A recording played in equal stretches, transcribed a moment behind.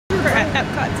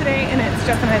Epcot today, and it's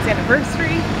Jeff and I's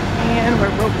anniversary, and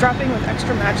we're rope dropping with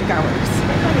extra magic hours.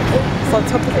 So let's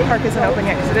hope that the park isn't open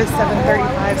yet, because it is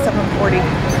 7:35, 7:40.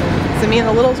 So me and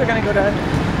the littles are going to go to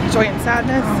Joy and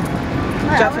Sadness.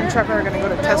 Jeff and Trevor are going to go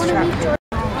to Test Track.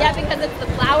 Yeah, because it's the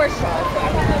flower show.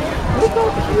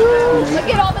 Look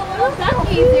at all the little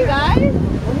duckies, you guys.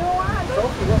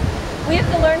 We have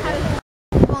to learn how to...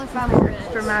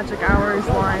 Extra magic hours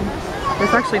line.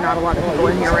 There's actually not a lot of people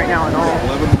in here right now at all.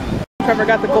 Trevor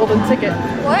got the golden ticket.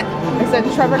 What? I said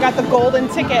Trevor got the golden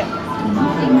ticket.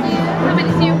 How many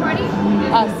see your party?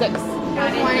 6.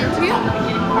 1 and 2.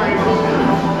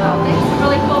 There's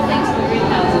really cool things for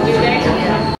greenhouse. Do they?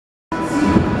 Yeah.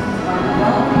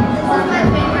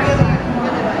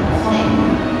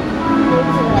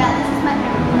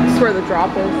 This is where the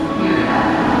drop is.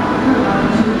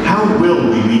 How will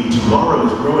we meet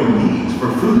tomorrow's growing needs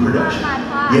for food production,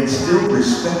 yet still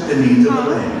respect the needs of the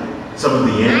land? Some of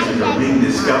the answers are being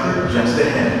discovered just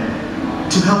ahead.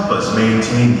 To help us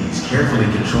maintain these carefully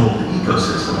controlled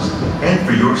ecosystems, and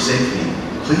for your safety,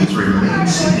 please remain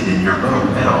seated in your boat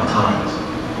at all times.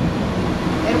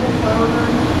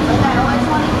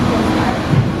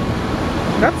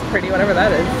 That's pretty, whatever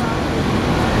that is.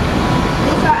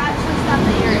 These are actually stuff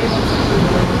that you're able to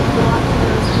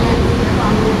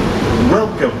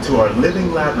Welcome to our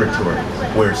living laboratory,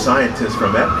 where scientists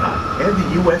from Epcot and the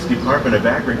U.S. Department of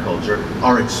Agriculture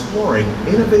are exploring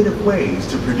innovative ways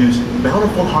to produce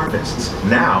bountiful harvests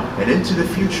now and into the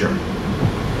future.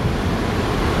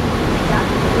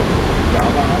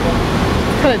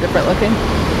 Kind of different looking.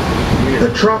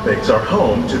 The tropics are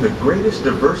home to the greatest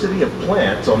diversity of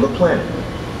plants on the planet.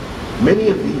 Many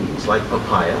of these, like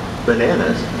papaya,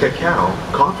 bananas, cacao,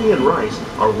 coffee, and rice,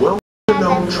 are well-known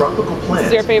tropical plants.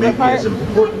 This is your favorite part? As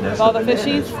important as all the bananas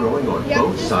fishies? Growing on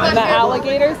both sides. The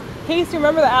alligators? Casey,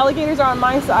 remember the alligators are on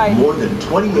my side. More than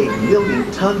 28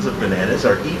 million tons of bananas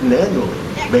are eaten annually,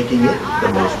 making it the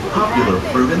most popular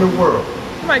fruit in the world.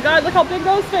 Oh my god, look how big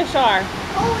those fish are.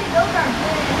 Holy, those are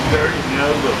big. Very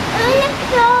yellow.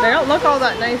 They don't look all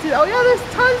that nice. Oh yeah, there's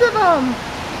tons of them.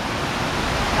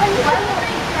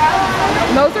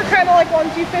 Those are kind of like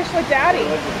ones you fish with Daddy.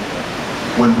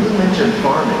 When we mention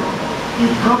farming, you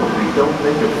probably don't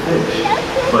think of fish,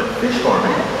 but fish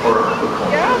farming or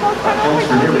aquaculture accounts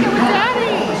for nearly half of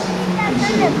all the seafood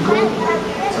consumed globally.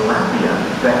 Tilapia,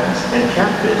 bass, and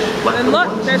catfish, like And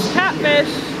look, there's catfish,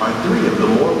 are 3 of the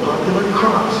more popular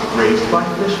crops raised by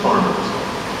fish farmers.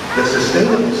 The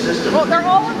sustainable system they're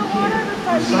all in the water.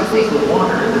 recycles the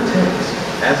water in the tanks.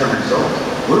 As a result,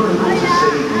 we're able to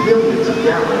save millions of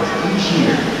gallons each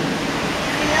year.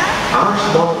 Our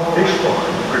small fish farm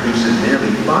produces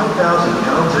nearly 5,000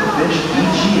 pounds of fish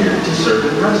each year to serve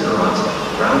in restaurants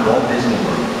around Walt Disney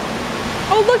World.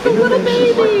 Oh, look, the little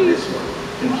baby.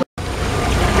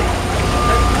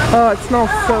 Oh, it smells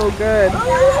so good.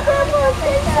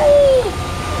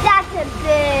 That's a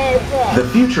big. The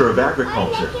future of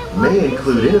agriculture may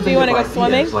include innovative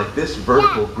ideas like this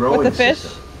vertical growing With the fish?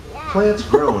 system. Plants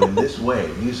grown in this way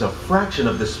use a fraction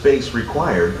of the space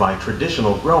required by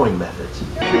traditional growing methods.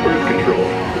 Birth control.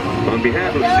 On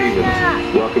behalf of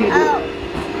Stevens, welcome aboard.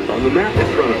 On the map in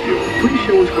front of you, please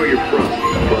show us where you're from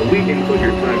while we include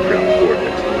your time travel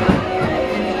coordinates.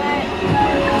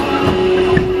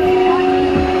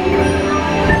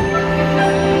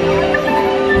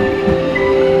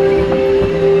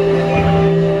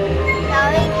 Now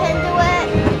we can do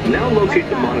it. Now locate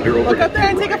the monitor over. Look up there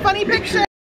and take a funny picture.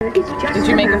 Did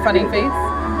you make a funny face?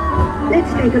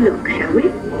 Let's take a look, shall we?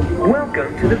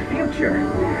 Welcome to the future.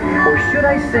 Or should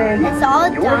I say, It's all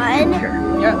your done. future.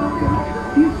 Yeah.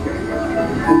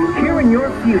 Here in your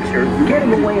future,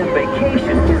 getting away on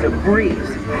vacation is a breeze.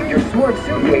 Your smart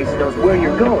suitcase knows where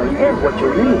you're going and what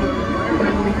you'll need.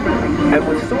 And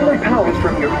with solar power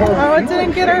from your home, Oh, it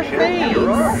didn't get our face. That you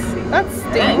won't have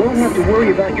stinks. to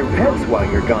worry about your pets while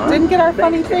you're gone. Didn't get our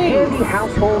funny Thanks to face. handy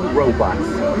household robots.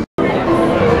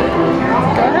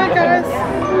 Go ahead, guys.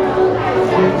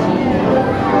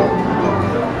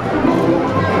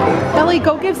 Ellie,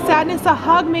 go give Sadness a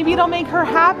hug. Maybe it'll make her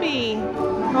happy.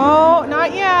 Oh,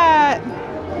 not yet.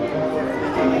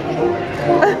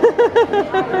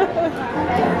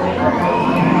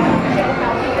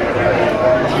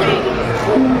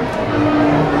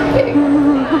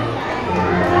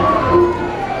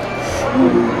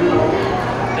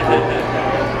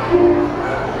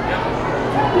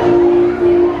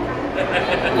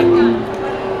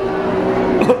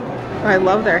 I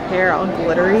love their hair, all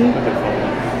glittery.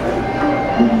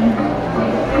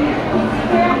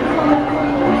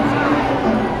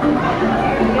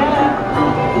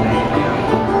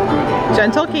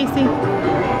 Gentle Casey.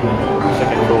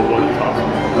 Second row one top.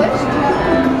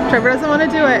 River doesn't want to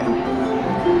do it.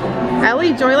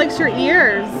 Ellie, Joy likes your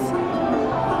ears.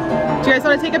 Do you guys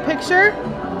want to take a picture?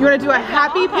 You want to do a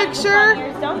happy picture?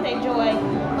 Don't they, Joy?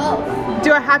 Both.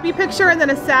 Do a happy picture and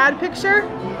then a sad picture?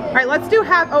 All right, let's do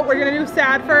oh, we're gonna do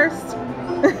sad first.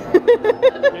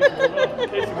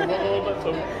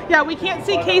 Yeah, we can't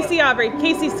see Casey, Aubrey.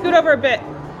 Casey, scoot over a bit.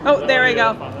 Oh, there we go.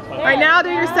 All right, now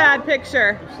do your sad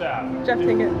picture. Sad. Jeff,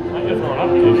 take it.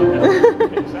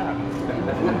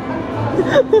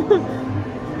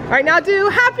 All right, now do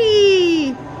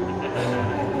happy.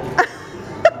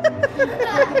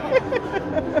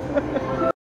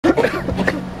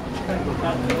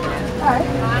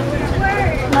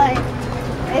 Like,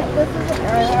 if this isn't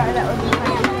earlier, that would be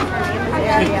fine.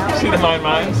 See the Nine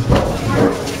Minds?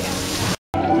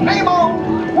 Nemo,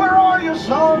 where are you,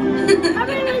 son? I'm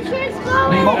in the shirt's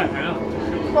glowing. Nemo.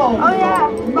 Oh yeah.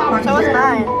 So is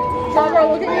mine. Sandra,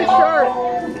 look at your shirt.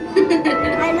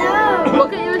 I know.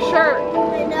 Look at your shirt. I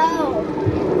know.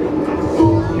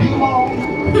 Nemo.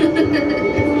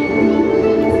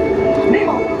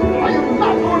 Nemo, I am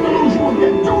not going to lose you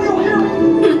again. Do you hear me?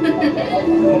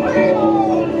 Nemo.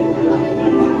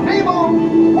 Nemo,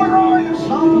 where are you,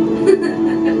 son?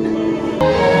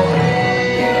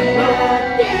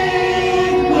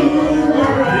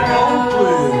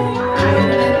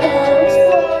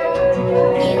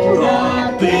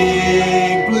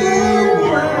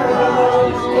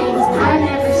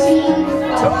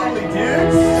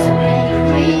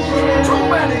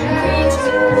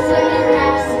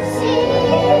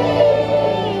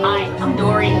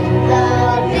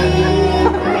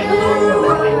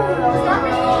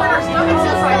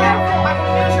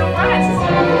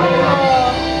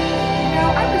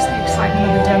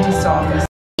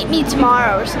 Me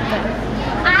tomorrow or something.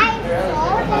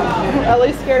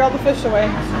 Ellie scared all the fish away.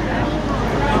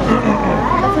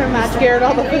 Scared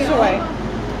all the fish away.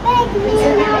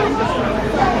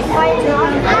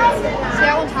 See,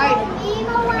 that one's hiding.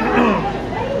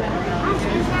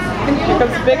 Here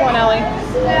comes the big one, Ellie.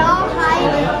 They're all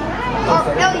hiding. Oh,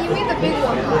 Ellie, you made the big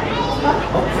one hide.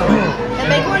 The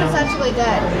big one is actually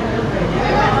dead.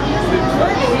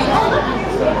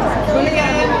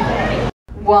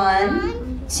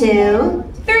 One, 2,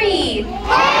 3.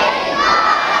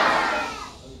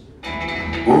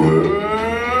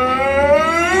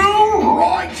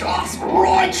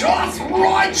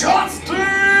 Righteous, dude!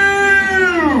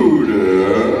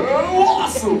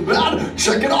 Awesome, man!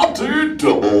 Check it out, dude!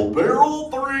 Double barrel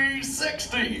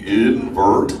 360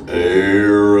 invert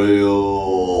aerial.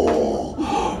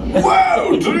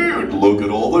 Wow, dude! Look at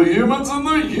all the humans in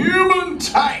the human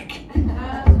tank!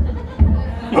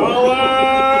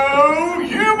 Hello,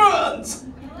 humans!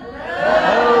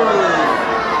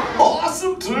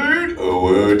 Awesome, dude!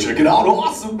 Oh, check it out,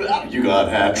 awesome, man! You got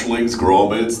hatchlings,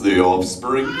 grommets, the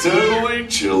offspring, totally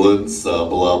chillin'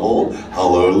 sub-level.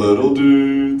 Hello, little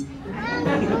dudes.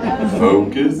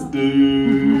 Focus,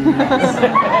 dudes. Yo,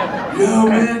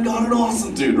 man, got an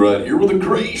awesome dude right here with a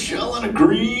gray shell and a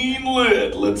green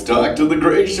lid. Let's talk to the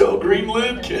gray shell, green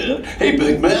lid kid. Hey,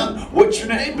 big man, what's your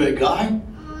name, big guy?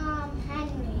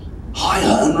 Henry. Hi,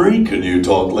 Henry. Can you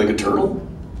talk like a turtle?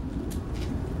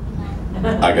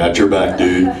 I got your back,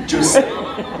 dude. Just say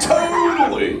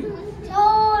totally.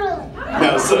 Totally.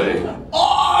 Now say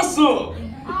awesome.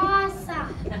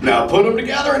 Awesome. Now put them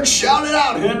together and shout it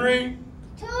out, Henry.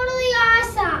 Totally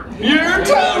awesome. You're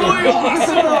totally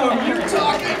awesome. You're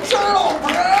talking turtle,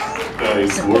 bro.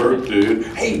 Nice work, dude.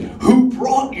 Hey, who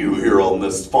brought you here on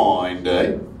this fine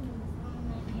day?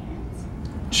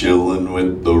 Chilling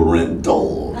with the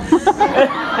rentals. Where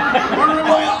are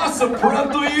my awesome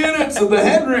parental units of the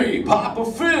Henry? Papa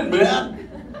Finn, man.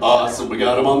 Awesome, we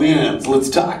got him on the ends. Let's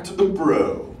talk to the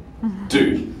bro.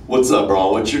 Dude, what's up,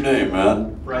 bro? What's your name,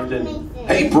 man? Brendan.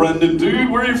 Hey, Brendan, dude,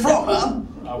 where are you from, man?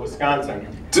 Wisconsin.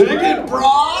 Dig it, bro!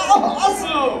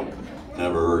 Awesome!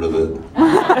 Never heard of it.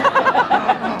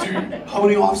 Dude, how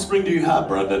many offspring do you have,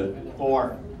 Brendan?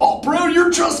 4. Oh, bro,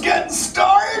 you're just getting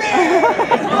started!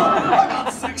 I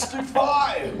got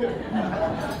 65!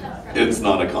 It's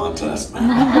not a contest,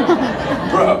 man.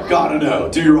 Bro, gotta know,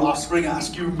 do your offspring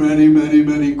ask you many, many,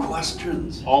 many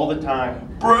questions? All the time.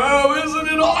 Bro, isn't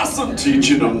it awesome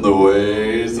teaching them the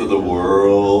ways of the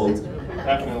world?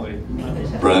 Definitely.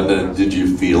 Brendan, did you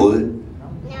feel it?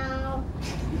 No.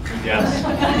 Yes.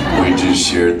 We just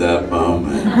shared that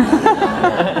moment.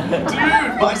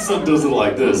 Dude, my son does it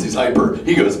like this. He's hyper.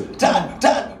 He goes, Dad,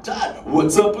 Dad, Dad,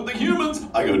 what's up with the humans?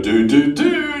 I go, dude, dude,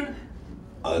 dude.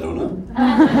 I don't know.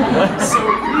 So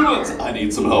humans, I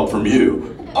need some help from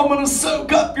you. I'm gonna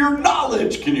soak up your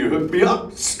knowledge. Can you hook me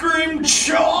up? Scream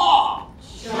chaw!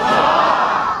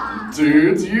 Chaw!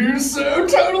 Dudes, you so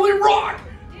totally rock.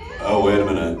 Oh, wait a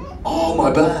minute. Oh,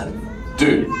 my bad.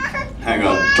 Dude, hang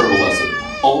on. Turtle lesson.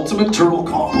 Ultimate turtle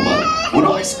compliment. When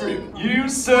I scream, you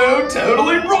so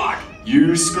totally rock,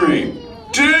 you scream,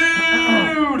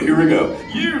 dude, here we go.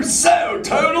 You so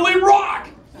totally rock.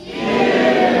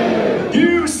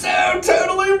 You so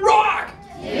totally rock.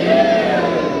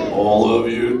 All of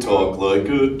you talk like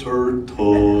a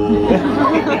turtle.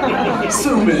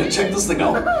 So man, check this thing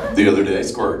out. The other day,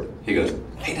 Squirt, he goes,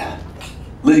 hey Dad,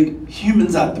 like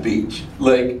humans at the beach,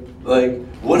 like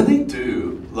what do they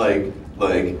do, like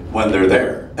when they're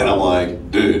there? And I'm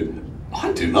like, dude,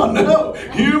 I do not know.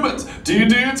 Humans, do you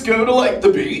dudes go to like the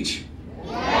beach?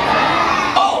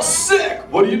 Yeah. Oh, sick!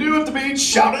 What do you do at the beach?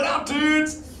 Shout it out,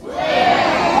 dudes! Swim!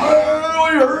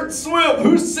 Well, we heard swim.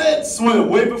 Who said swim?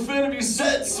 Wave a fin if you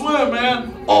said swim,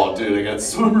 man. Oh, dude, I got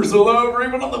swimmers all over,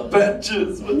 even on the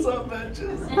benches. What's up,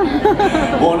 benches?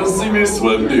 Want to see me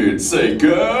swim, dude? Say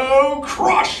go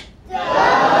crush! Go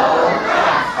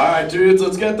crush! All right, dudes,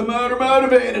 let's get the motor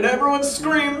motivated. Everyone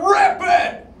scream, rip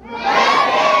it! Rip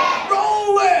it!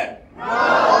 Roll it!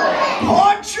 Roll it!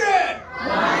 Punch it!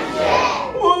 Punch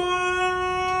it! Whoa,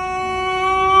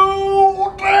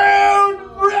 down!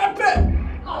 Rip it!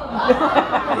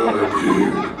 Oh,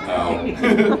 dude. Ow.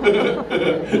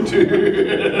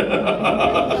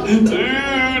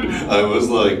 Dude, I was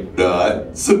like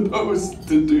not supposed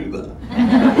to do that.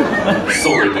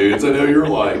 Sorry, dudes, I know you're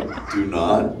like, do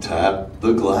not tap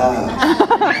the glass.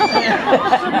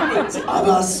 Humans, I've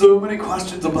asked so many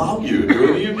questions about you.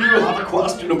 Do any of you have a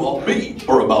question about me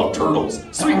or about turtles?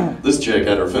 Sweet. This chick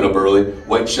had her fin up early,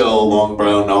 white shell, long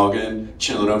brown noggin,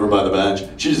 chilling over by the bench.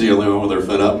 She's the only one with her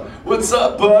fin up. What's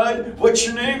up, bud? What's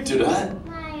your name, today?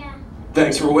 Maya.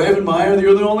 Thanks for waving, Maya.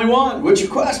 You're the only one. What's your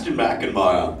question back in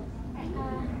Maya?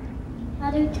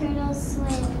 How do turtles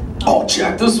swim? Oh,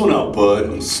 check this one out, bud.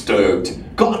 I'm stoked.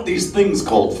 Got these things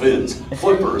called fins,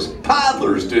 flippers,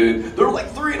 paddlers, dude. They're like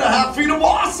 3.5 feet of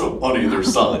awesome on either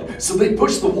side. So they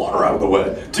push the water out of the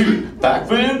way. Dude, back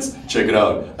fins, check it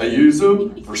out. I use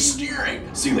them for steering.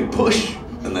 So you like push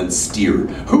and then steer.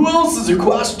 Who else is your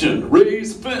question?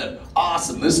 Raise fin.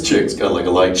 Awesome. This chick's got like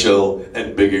a light shell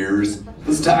and big ears.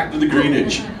 Let's tack to the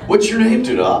greenage. What's your name,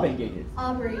 dude? Aubrey.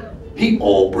 Hey,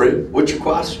 Aubrey. What's your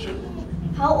question?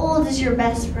 How old is your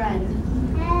best friend?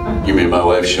 You mean my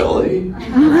wife, Shelley?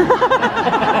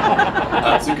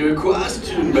 That's a good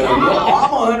question, man. Well,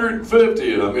 I'm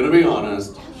 150, and I'm gonna be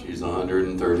honest. She's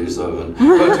 137. But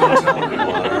don't tell anyone,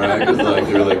 alright? Because like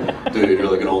they're like, dude, you're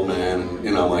like an old man, and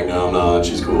you know, I'm like, no, I'm not.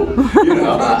 She's cool. You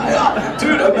know,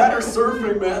 dude, I met her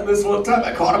surfing, man. This one time,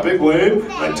 I caught a big wave,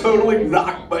 and I totally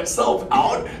knocked myself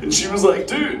out, and she was like,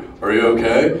 dude, are you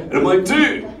okay? And I'm like,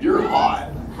 dude, you're hot.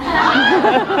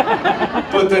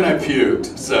 But then I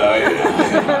puked, so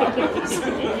yeah.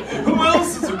 Who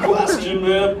else is a question,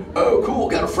 man? Oh, cool,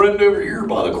 got a friend over here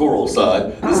by the coral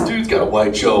side. This dude's got a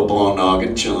white shell, blonde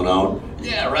noggin, chilling out.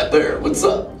 Yeah, right there, what's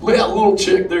up? Yeah, little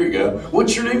chick, there you go.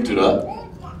 What's your name, dude?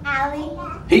 Allie.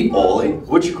 Hey, Ollie,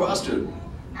 what's your question?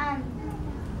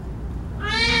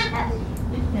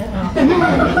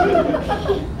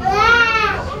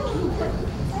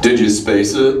 Did you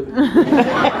space it?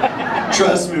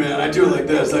 Trust me, man, I do it like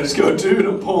this. I just go, dude,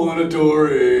 I'm pulling a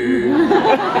Dory. Do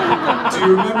you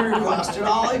remember your question,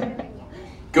 Ollie?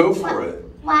 Go for it.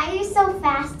 Why are you so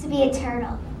fast to be a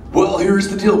turtle? Well, here's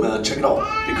the deal, man. Check it out.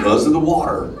 Because of the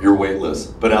water, you're weightless.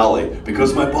 But Allie,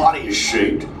 because my body is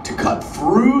shaped to cut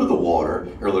through the water,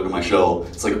 here, look at my shell.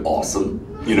 It's like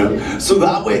awesome, you know? So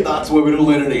that way, that's why we don't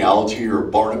let any algae or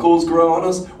barnacles grow on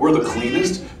us. We're the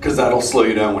cleanest, because that'll slow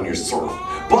you down when you surf.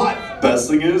 But best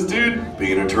thing is, dude,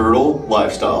 being a turtle,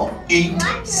 lifestyle. Eat,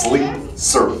 sleep,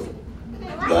 surf.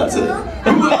 That's it.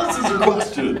 Who else is a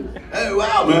question? Hey,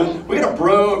 wow, man. We got a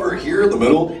bro over here in the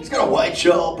middle. He's got a white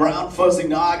shell, brown fuzzy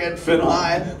noggin, fin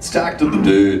high, stacked to the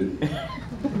dude.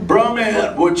 Bro,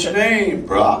 man, what's your name,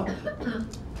 bro?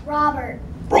 Robert.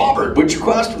 Robert, what's your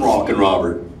question, Rockin'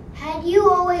 Robert? How do you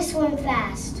always swim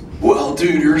fast? Well,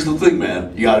 dude, here's the thing,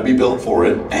 man. You gotta be built for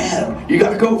it, and you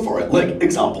gotta go for it. Like,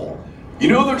 example. You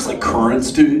know there's like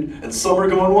currents, dude, and some are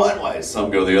going one way,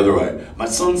 some go the other way. My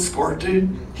son Squirt,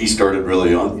 dude, he started really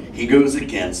young. He goes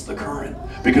against the current.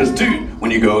 Because, dude,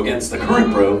 when you go against the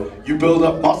current, bro, you build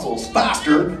up muscles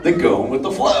faster than going with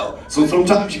the flow. So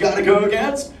sometimes you gotta go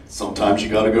against, sometimes you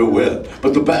gotta go with.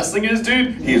 But the best thing is,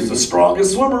 dude, he's the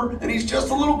strongest swimmer, and he's just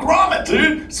a little grommet,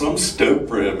 dude. So I'm stoked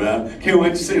for him, man. Can't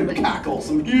wait to see him tackle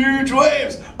some huge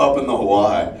waves up in the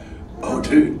Hawaii. Oh,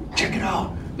 dude, check it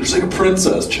out. There's like a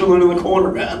princess chilling in the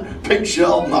corner, man. Pink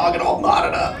shell, noggin all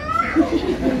knotted up.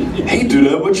 Hey,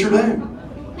 dude, what's your name?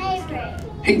 Mayberry.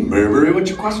 Hey, Mayberry, what's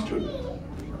your question?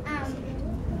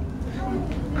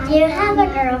 Do Do you have a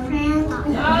girlfriend?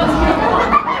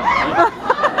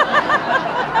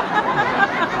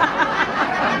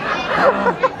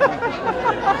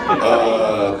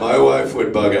 My wife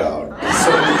would bug out.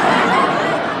 So,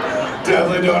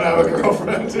 definitely don't have a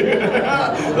girlfriend.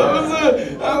 that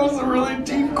was a really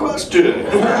deep question.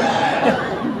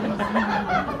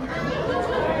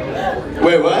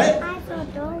 Wait, what?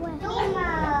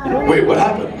 Wait, what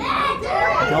happened?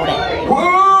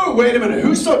 Whoa, wait a minute.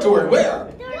 Who saw Dory? Where?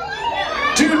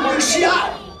 Dude, where's she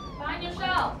at? Find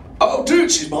yourself. Oh, dude,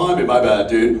 she's behind me. My bad,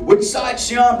 dude. Which side's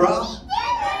she on, bro? Over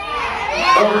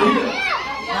here.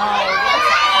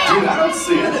 Dude, I don't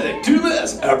see anything. Do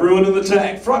this. Everyone in the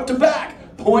tank, front to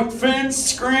back. Point, fin,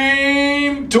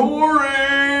 scream, Dory.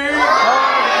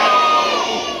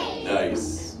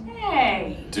 Nice.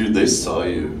 Hey. Dude, they saw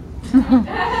you.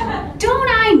 Don't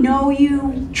I know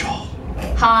you?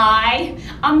 Hi,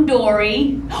 I'm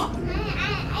Dory.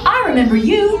 I remember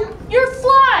you. You're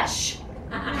Flush.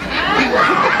 Dude,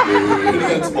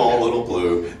 that small little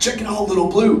blue. Check it out, little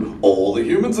blue. All the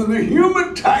humans in the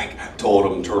human tank taught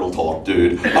him turtle talk,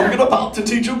 dude. I'm about to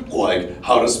teach him, like,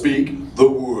 how to speak the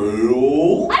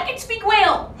whale. I can speak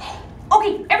whale.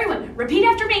 Okay, everyone, repeat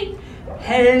after me.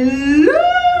 Hello.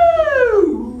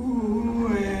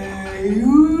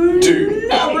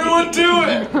 Dude, everyone do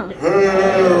it.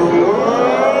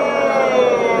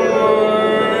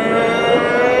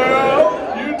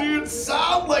 You dudes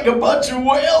sound like a bunch of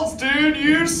whales, dude.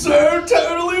 You so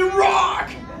totally rock.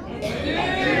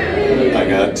 I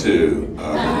got two.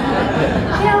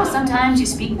 You know, sometimes you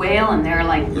speak whale and there are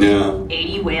like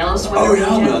 80 whales. Oh yeah,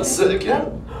 I'm not sick, yeah.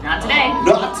 Not today.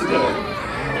 Not today.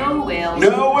 No whales.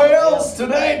 No whales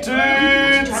today,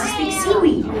 dudes. Try to speak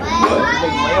seaweed. What?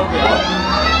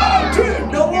 Oh, dude,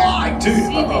 no lie,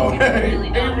 dude. Oh, hey,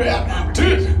 man.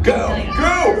 Dude, go.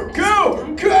 Go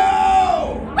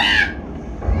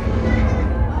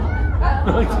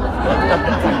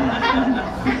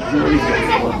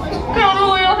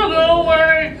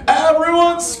away.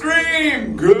 Everyone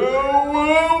scream, go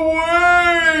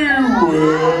away,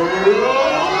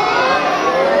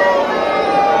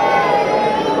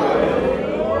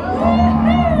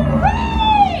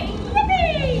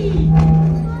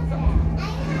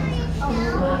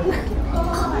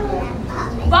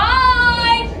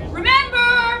 Bye.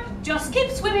 Remember, just keep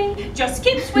swimming. Just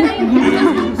keep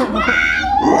swimming.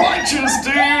 Righteous,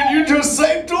 dude! You just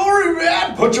saved Dory,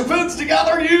 man! Put your fins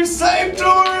together, you saved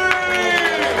Dory!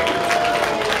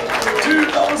 Dude,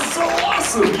 that was so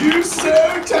awesome! You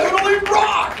so totally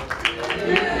rock!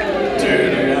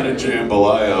 Dude, I got a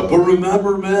jambalaya. But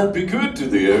remember, man, be good to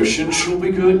the ocean, she'll be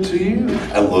good to you.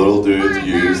 And little dudes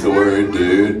use the word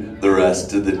dude the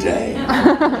rest of the day.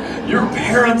 Your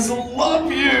parents will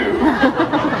love you!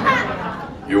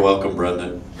 You're welcome,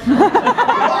 Brendan. Come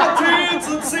on, dudes,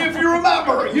 let's see if you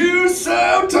remember. You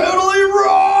so totally